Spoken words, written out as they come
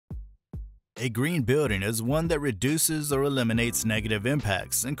A green building is one that reduces or eliminates negative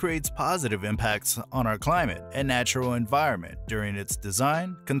impacts and creates positive impacts on our climate and natural environment during its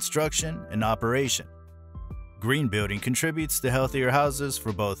design, construction, and operation. Green building contributes to healthier houses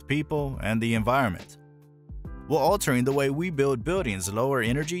for both people and the environment. Will altering the way we build buildings lower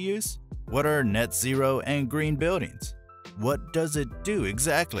energy use? What are net zero and green buildings? What does it do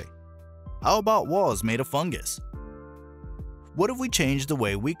exactly? How about walls made of fungus? What if we change the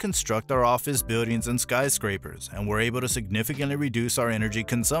way we construct our office buildings and skyscrapers and we're able to significantly reduce our energy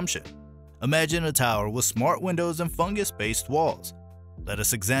consumption? Imagine a tower with smart windows and fungus-based walls. Let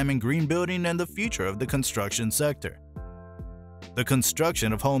us examine green building and the future of the construction sector. The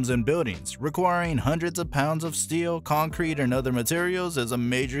construction of homes and buildings, requiring hundreds of pounds of steel, concrete, and other materials, is a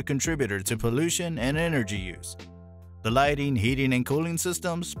major contributor to pollution and energy use. The lighting, heating, and cooling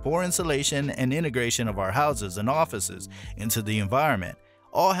systems, poor insulation, and integration of our houses and offices into the environment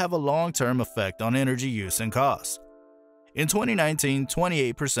all have a long-term effect on energy use and costs. In 2019,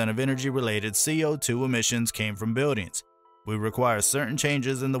 28% of energy-related CO2 emissions came from buildings. We require certain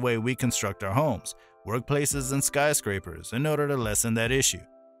changes in the way we construct our homes, workplaces, and skyscrapers in order to lessen that issue.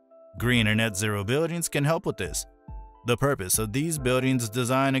 Green or net zero buildings can help with this. The purpose of these buildings'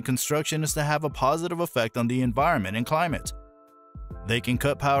 design and construction is to have a positive effect on the environment and climate. They can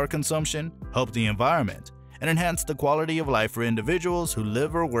cut power consumption, help the environment, and enhance the quality of life for individuals who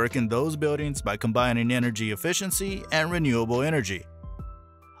live or work in those buildings by combining energy efficiency and renewable energy.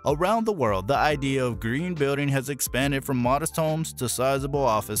 Around the world, the idea of green building has expanded from modest homes to sizable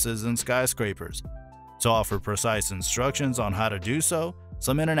offices and skyscrapers. To offer precise instructions on how to do so,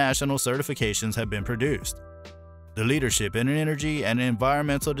 some international certifications have been produced. The Leadership in Energy and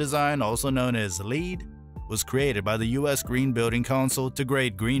Environmental Design, also known as LEED, was created by the U.S. Green Building Council to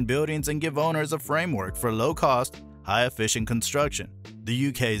grade green buildings and give owners a framework for low-cost, high-efficient construction. The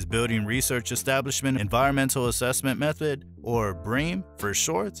UK's Building Research Establishment Environmental Assessment Method, or BREEAM for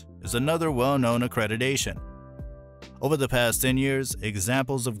short, is another well-known accreditation. Over the past 10 years,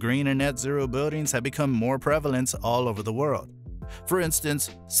 examples of green and net zero buildings have become more prevalent all over the world. For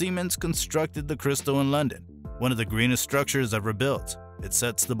instance, Siemens constructed the Crystal in London, one of the greenest structures ever built. It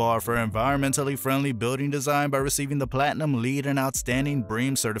sets the bar for environmentally friendly building design by receiving the Platinum, LEED, and Outstanding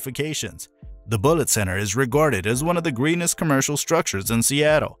BREEAM certifications. The Bullitt Center is regarded as one of the greenest commercial structures in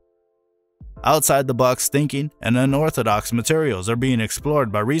Seattle. Outside-the-box thinking and unorthodox materials are being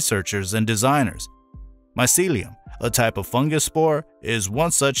explored by researchers and designers. Mycelium, a type of fungus spore, is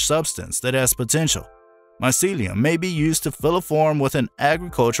one such substance that has potential. Mycelium may be used to fill a form with an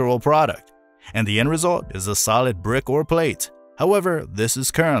agricultural product, and the end result is a solid brick or plate. However, this is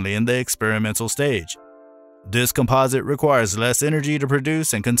currently in the experimental stage. This composite requires less energy to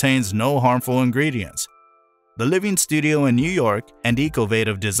produce and contains no harmful ingredients. The Living Studio in New York and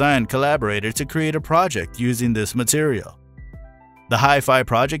Ecovative Design collaborated to create a project using this material. The Hi-Fi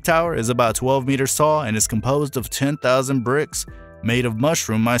Project Tower is about 12 meters tall and is composed of 10,000 bricks made of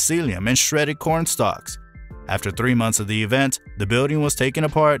mushroom mycelium and shredded corn stalks. After 3 months of the event, the building was taken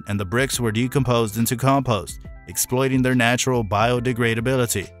apart and the bricks were decomposed into compost, exploiting their natural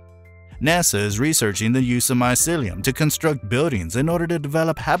biodegradability. NASA is researching the use of mycelium to construct buildings in order to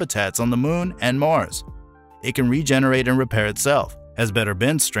develop habitats on the Moon and Mars. It can regenerate and repair itself, has better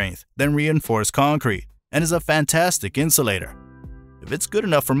bend strength than reinforced concrete, and is a fantastic insulator. If it's good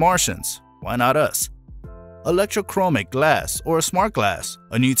enough for Martians, why not us? Electrochromic glass, or smart glass,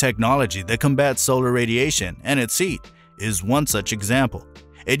 a new technology that combats solar radiation and its heat, is one such example.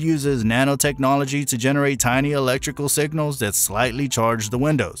 It uses nanotechnology to generate tiny electrical signals that slightly charge the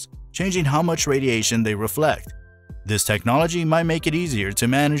windows, changing how much radiation they reflect. This technology might make it easier to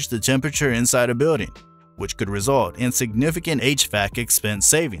manage the temperature inside a building, which could result in significant HVAC expense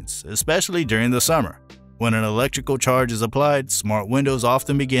savings, especially during the summer. When an electrical charge is applied, smart windows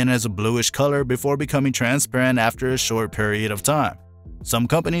often begin as a bluish color before becoming transparent after a short period of time. Some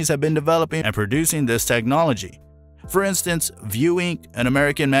companies have been developing and producing this technology. For instance, View Inc., an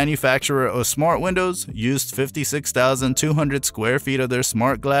American manufacturer of smart windows, used 56,200 square feet of their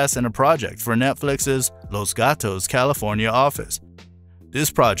smart glass in a project for Netflix's Los Gatos, California office.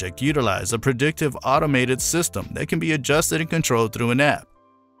 This project utilized a predictive automated system that can be adjusted and controlled through an app.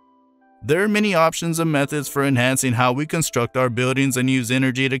 There are many options and methods for enhancing how we construct our buildings and use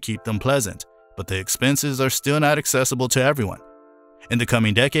energy to keep them pleasant, but the expenses are still not accessible to everyone. In the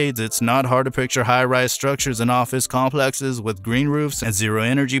coming decades, it's not hard to picture high-rise structures and office complexes with green roofs and zero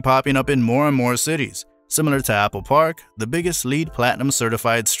energy popping up in more and more cities, similar to Apple Park, the biggest LEED Platinum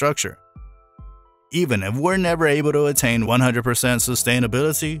certified structure. Even if we're never able to attain 100%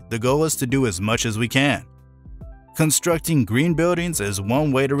 sustainability, the goal is to do as much as we can. Constructing green buildings is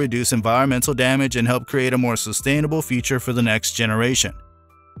one way to reduce environmental damage and help create a more sustainable future for the next generation.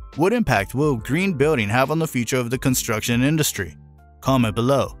 What impact will green building have on the future of the construction industry? Comment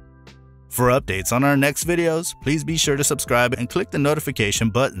below. For updates on our next videos, please be sure to subscribe and click the notification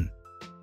button.